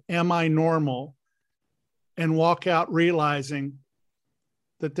of, am I normal? And walk out realizing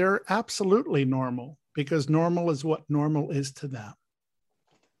that they're absolutely normal, because normal is what normal is to them.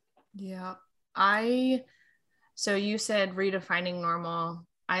 Yeah. So you said redefining normal.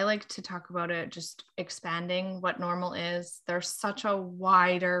 I like to talk about it, just expanding what normal is. There's such a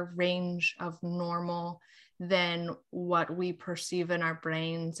wider range of normal than what we perceive in our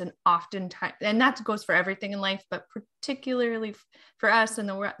brains. And oftentimes, and that goes for everything in life, but particularly for us in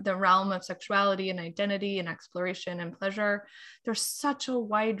the realm of sexuality and identity and exploration and pleasure, there's such a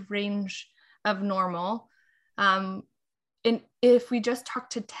wide range of normal. And if we just talk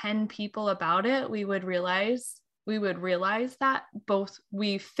to 10 people about it, we would realize that both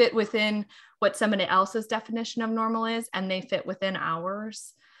we fit within what somebody else's definition of normal is, and they fit within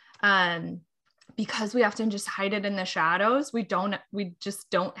ours. Because we often just hide it in the shadows, we just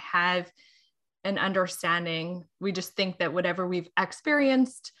don't have an understanding. We just think that whatever we've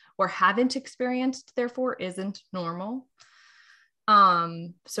experienced or haven't experienced, therefore, isn't normal.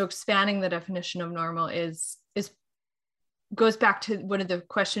 So expanding the definition of normal goes back to one of the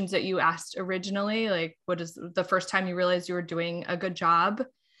questions that you asked originally, like, what is the first time you realized you were doing a good job?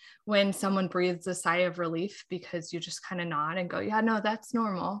 When someone breathes a sigh of relief because you just kind of nod and go, yeah, no, that's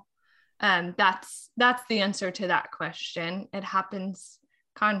normal. That's the answer to that question. It happens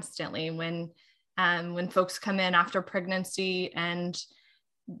constantly when folks come in after pregnancy and,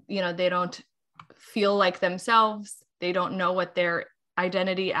 they don't feel like themselves. They don't know what their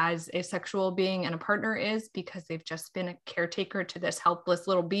identity as a sexual being and a partner is, because they've just been a caretaker to this helpless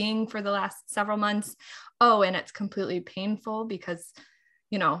little being for the last several months. Oh, and it's completely painful because,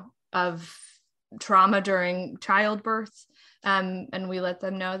 of trauma during childbirth. And we let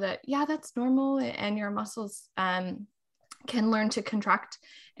them know that, yeah, that's normal. And your muscles can learn to contract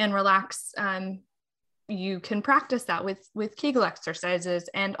and relax. You can practice that with Kegel exercises.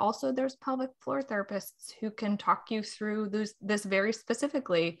 And also there's pelvic floor therapists who can talk you through this very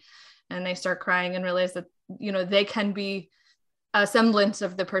specifically. And they start crying and realize that, they can be a semblance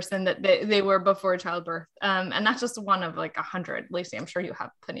of the person that they were before childbirth. And that's just one of like 100. Lacey, I'm sure you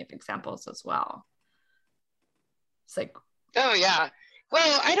have plenty of examples as well. It's like, oh yeah.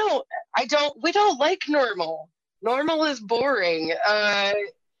 Well, we don't like normal. Normal is boring.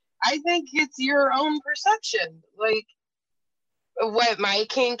 I think it's your own perception. Like, what my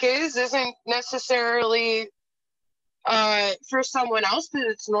kink isn't necessarily for someone else, but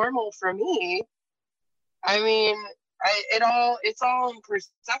it's normal for me. I mean, it's all in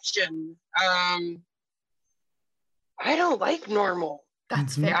perception. I don't like normal.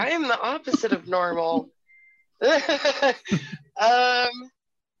 That's fair. I am the opposite of normal. I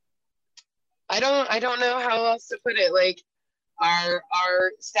don't know how else to put it. Like, our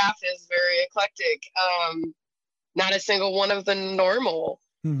staff is very eclectic. Not a single one of them normal.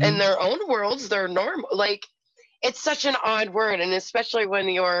 Mm-hmm. In their own worlds, they're normal. Like, it's such an odd word, and especially when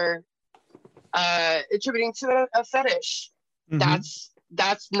you're attributing to a fetish. Mm-hmm.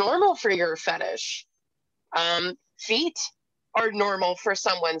 That's normal for your fetish. Feet are normal for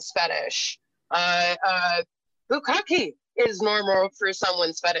someone's fetish. Bukkake is normal for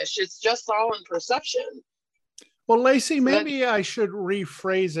someone's fetish. It's just all in perception. Well, Lacey, maybe I should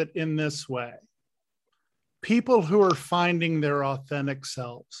rephrase it in this way. People who are finding their authentic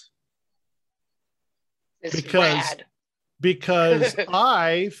selves. It's Because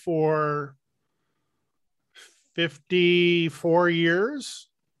I, for 54 years,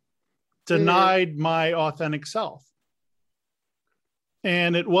 denied my authentic self.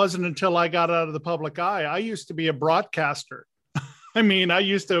 And it wasn't until I got out of the public eye. I used to be a broadcaster. I mean, I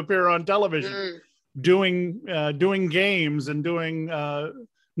used to appear on television doing games and doing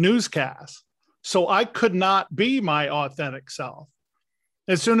newscasts. So I could not be my authentic self.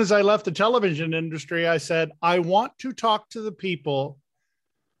 As soon as I left the television industry, I said, I want to talk to the people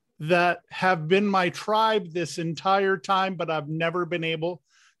that have been my tribe this entire time, but I've never been able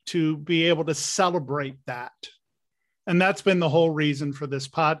to celebrate that. And that's been the whole reason for this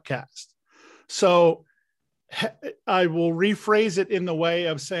podcast. So I will rephrase it in the way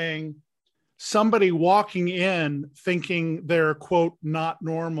of saying somebody walking in thinking they're, quote, not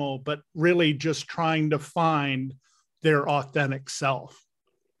normal, but really just trying to find their authentic self.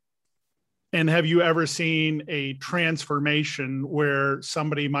 And have you ever seen a transformation where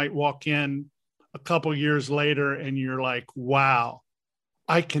somebody might walk in a couple years later and you're like, wow,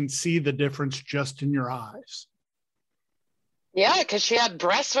 I can see the difference just in your eyes? Yeah, because she had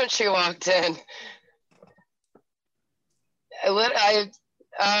breasts when she walked in.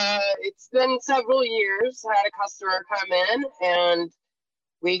 It's been several years. I had a customer come in and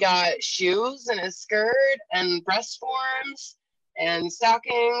we got shoes and a skirt and breast forms and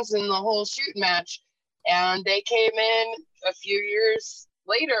stockings and the whole shoot match. And they came in a few years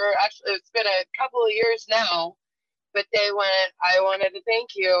later. Actually, it's been a couple of years now, but they went, I wanted to thank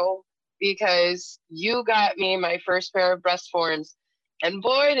you because you got me my first pair of breast forms And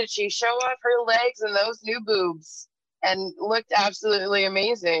boy, did she show off her legs and those new boobs and looked absolutely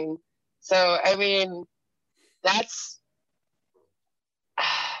amazing. So, I mean,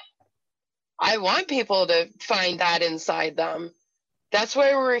 I want people to find that inside them. That's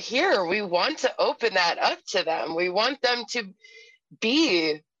why we're here. We want to open that up to them. We want them to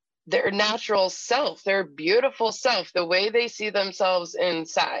be their natural self, their beautiful self, the way they see themselves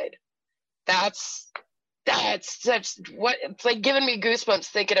inside. That's such what it's like, giving me goosebumps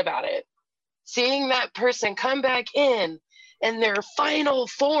thinking about it. Seeing that person come back in their final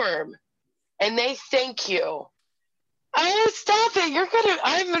form and they thank you. Oh, stop it.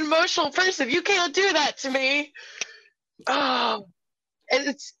 I'm an emotional person. You can't do that to me. Oh,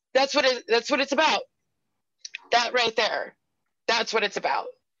 and that's what it's about. That right there. That's what it's about.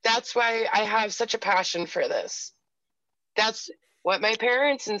 That's why I have such a passion for this. That's what my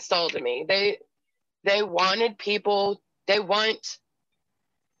parents installed in me. They wanted people, we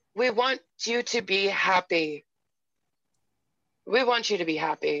want you to be happy. We want you to be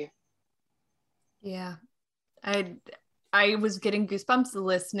happy. Yeah. I was getting goosebumps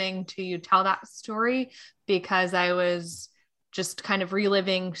listening to you tell that story, because I was just kind of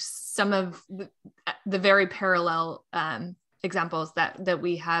reliving some of the very parallel examples that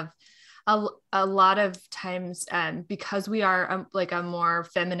we have. A lot of times, because we are like a more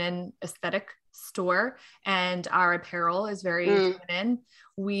feminine aesthetic store and our apparel is very feminine,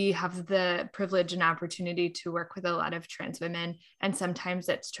 we have the privilege and opportunity to work with a lot of trans women. And sometimes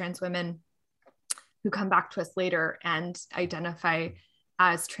it's trans women who come back to us later and identify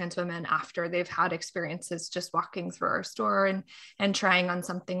as trans women after they've had experiences just walking through our store and trying on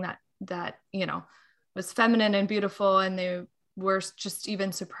something that was feminine and beautiful, and they were just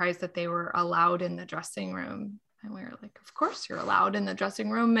even surprised that they were allowed in the dressing room. And we were like, of course you're allowed in the dressing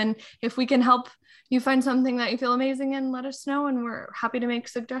room, and if we can help you find something that you feel amazing in, let us know, and we're happy to make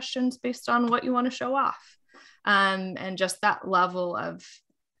suggestions based on what you want to show off. And just that level of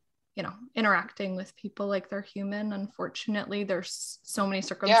interacting with people like they're human. Unfortunately, there's so many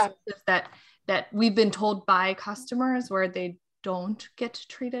circumstances that we've been told by customers where they don't get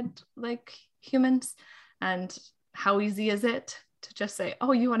treated like humans. And how easy is it to just say,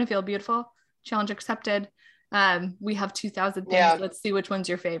 oh, you want to feel beautiful? Challenge accepted. We have 2,000 things. Yeah. Let's see which one's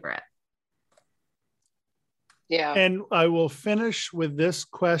your favorite. Yeah. And I will finish with this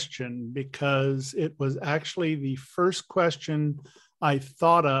question, because it was actually the first question I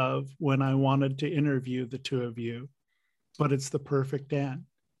thought of when I wanted to interview the two of you, but it's the perfect end.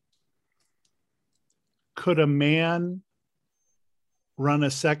 Could a man run a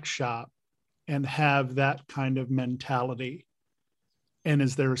sex shop and have that kind of mentality? And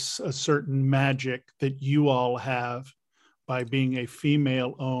is there a certain magic that you all have by being a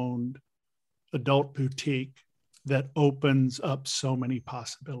female-owned adult boutique that opens up so many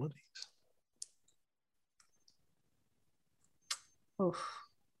possibilities?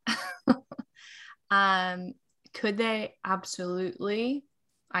 Could they? Absolutely.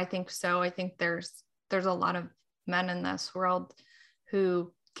 I think so. I think there's a lot of men in this world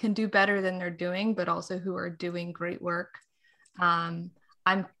who can do better than they're doing, but also who are doing great work. I'm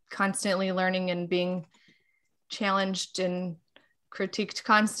constantly learning and being challenged and critiqued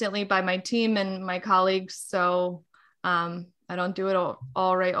constantly by my team and my colleagues. So I don't do it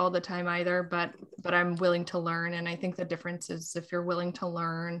all right all the time either, but I'm willing to learn. And I think the difference is if you're willing to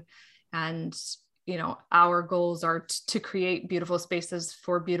learn, and our goals are to create beautiful spaces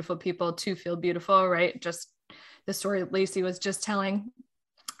for beautiful people to feel beautiful, right? Just the story Lacey was just telling.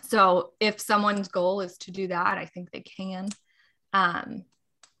 So if someone's goal is to do that, I think they can.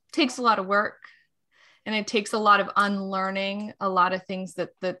 Takes a lot of work, and it takes a lot of unlearning a lot of things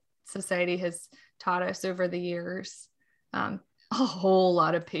that society has taught us over the years. A whole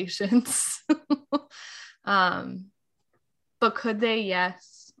lot of patience. But could they?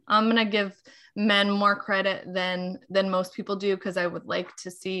 Yes. I'm going to give men more credit than most people do, because I would like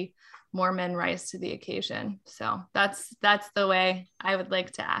to see more men rise to the occasion. So that's the way I would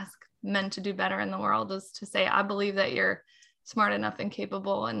like to ask men to do better in the world, is to say, I believe that you're smart enough and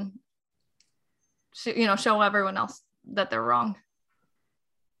capable, and show everyone else that they're wrong.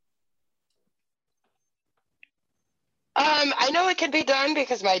 I know it can be done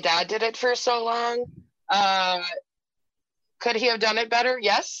because my dad did it for so long. Could he have done it better?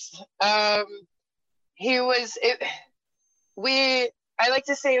 Yes. I like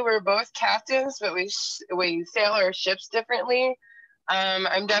to say we're both captains, but we sail our ships differently.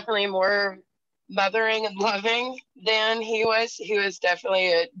 I'm definitely more mothering and loving than he was. He was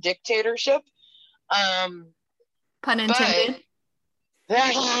definitely a dictatorship. Pun intended.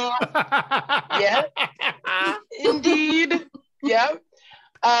 Yeah, indeed. Yeah.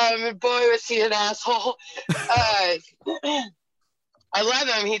 Boy, was he an asshole. I love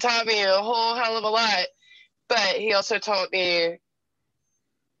him. He taught me a whole hell of a lot, but he also taught me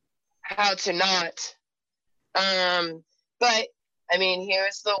how to not. But I mean, he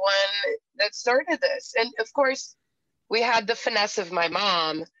was the one that started this. And of course, we had the finesse of my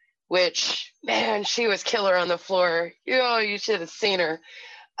mom, which, man, she was killer on the floor. You should have seen her.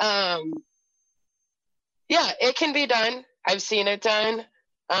 Yeah, it can be done. I've seen it done.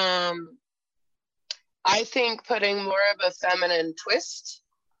 I think putting more of a feminine twist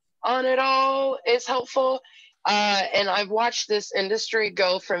on it all is helpful. And I've watched this industry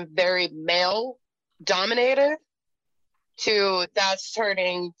go from very male dominated to that's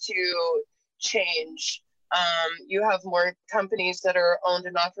starting to change. You have more companies that are owned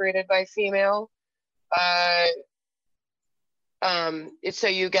and operated by female. So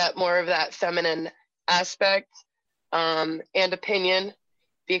you get more of that feminine aspect and opinion,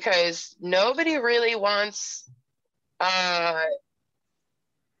 because nobody really wants,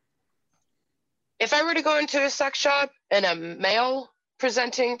 if I were to go into a sex shop and a male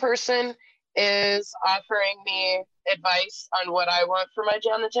presenting person is offering me advice on what I want for my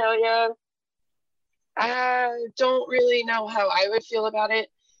genitalia, I don't really know how I would feel about it.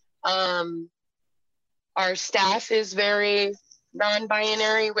 Our staff is very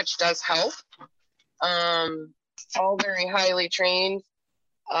non-binary, which does help. All very highly trained.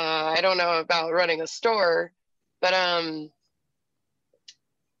 I don't know about running a store, but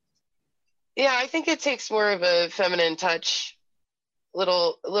yeah, I think it takes more of a feminine touch, a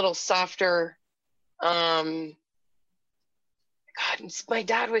little softer. God, my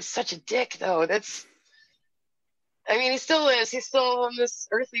dad was such a dick, though. I mean, he still is. He's still on this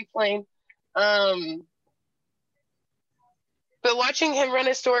earthly plane. But watching him run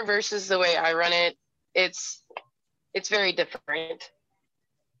a store versus the way I run it, it's very different.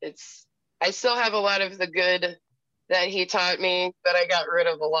 I still have a lot of the good that he taught me, but I got rid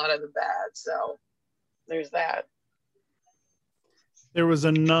of a lot of the bad. So there's that. There was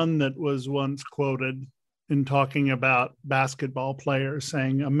a nun that was once quoted in talking about basketball players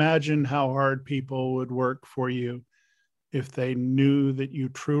saying, imagine how hard people would work for you if they knew that you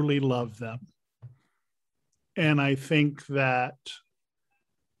truly love them. And I think that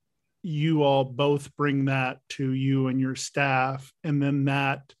you all both bring that to you and your staff, and then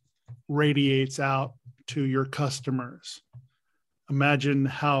that radiates out to your customers. Imagine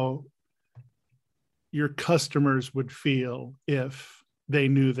how your customers would feel if they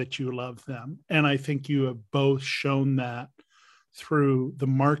knew that you love them. And I think you have both shown that through the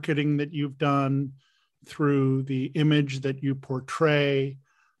marketing that you've done, through the image that you portray,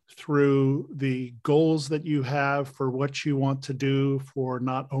 through the goals that you have for what you want to do for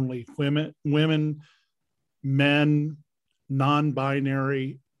not only women, men,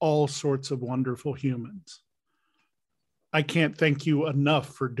 non-binary, all sorts of wonderful humans. I can't thank you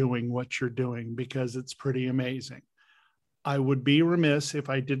enough for doing what you're doing, because it's pretty amazing. I would be remiss if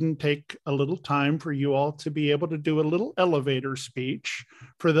I didn't take a little time for you all to be able to do a little elevator speech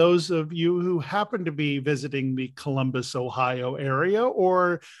for those of you who happen to be visiting the Columbus, Ohio area,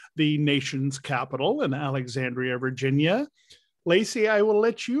 or the nation's capital in Alexandria, Virginia. Lacey, I will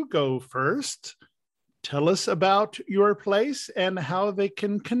let you go first. Tell us about your place and how they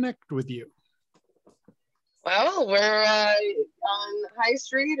can connect with you. Well, we're on High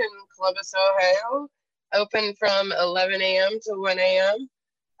Street in Columbus, Ohio. Open from 11 a.m. to 1 a.m.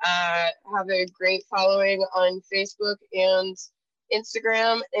 Have a great following on Facebook and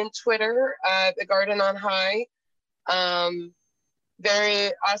Instagram and Twitter, The Garden on High.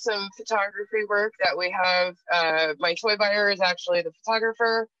 Very awesome photography work that we have. My toy buyer is actually the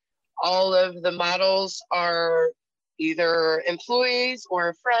photographer. All of the models are either employees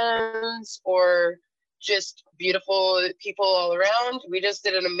or friends or just beautiful people all around. We just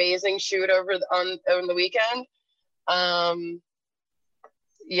did an amazing shoot on the weekend.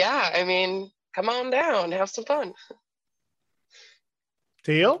 Yeah, I mean, come on down, have some fun.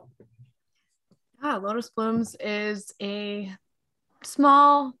 Teal? Yeah, Lotus Blooms is a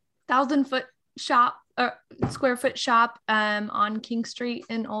small 1,000-foot shop, square foot shop on King Street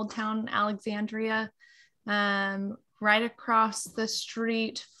in Old Town Alexandria, right across the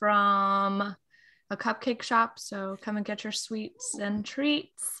street from a cupcake shop. So come and get your sweets and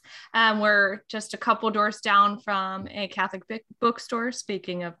treats. We're just a couple doors down from a Catholic bookstore.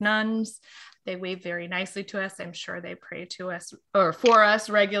 Speaking of nuns, they wave very nicely to us. I'm sure they pray to us or for us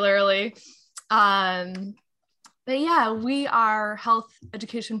regularly. But yeah, we are health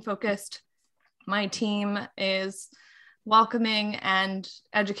education focused. My team is welcoming and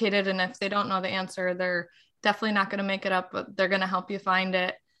educated. And if they don't know the answer, they're definitely not going to make it up, but they're going to help you find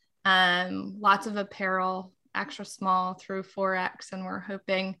it. Lots of apparel, extra small through 4X. And we're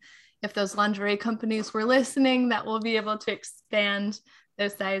hoping if those lingerie companies were listening, that we'll be able to expand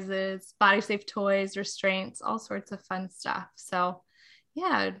those sizes, body safe toys, restraints, all sorts of fun stuff. So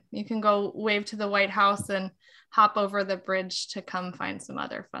yeah, you can go wave to the White House and hop over the bridge to come find some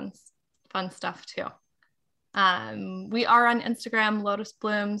other fun stuff too. We are on Instagram, Lotus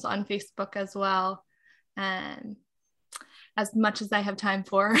Blooms, on Facebook as well. And as much as I have time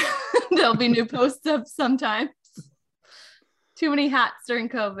for, there'll be new posts up sometimes. Too many hats during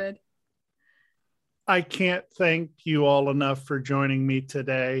COVID. I can't thank you all enough for joining me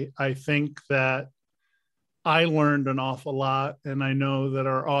today. I think that I learned an awful lot, and I know that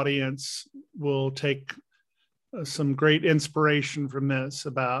our audience will take some great inspiration from this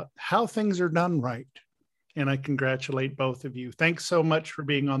about how things are done right. And I congratulate both of you. Thanks so much for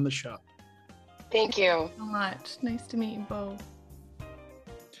being on the show. Thank you so much. Nice to meet you both.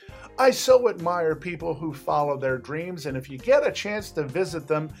 I so admire people who follow their dreams, and if you get a chance to visit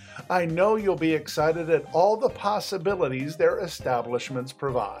them, I know you'll be excited at all the possibilities their establishments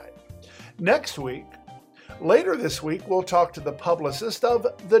provide. Later this week, we'll talk to the publicist of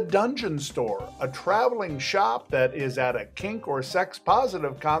The Dungeon Store, a traveling shop that is at a kink or sex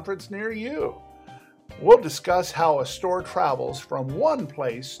positive conference near you. We'll discuss how a store travels from one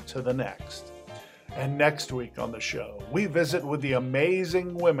place to the next. And next week on the show, we visit with the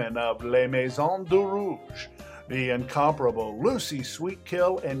amazing women of Les Maisons du Rouge, the incomparable Lucy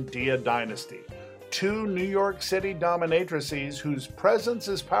Sweetkill and Dia Dynasty, two New York City dominatrices whose presence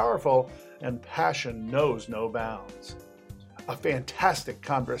is powerful and passion knows no bounds. A fantastic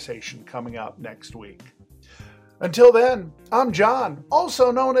conversation coming up next week. Until then, I'm John,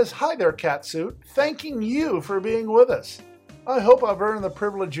 also known as Hi There Catsuit, thanking you for being with us. I hope I've earned the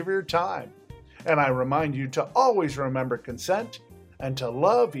privilege of your time. And I remind you to always remember consent and to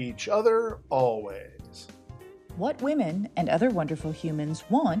love each other always. What Women and Other Wonderful Humans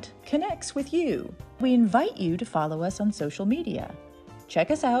Want connects with you. We invite you to follow us on social media.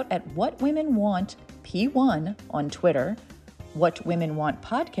 Check us out at What Women Want P1 on Twitter, What Women Want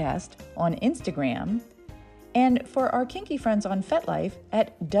Podcast on Instagram, and for our kinky friends on FetLife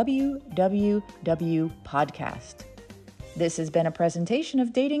at WWW Podcast. This has been a presentation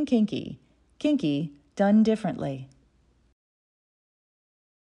of Dating Kinky. Kinky done differently.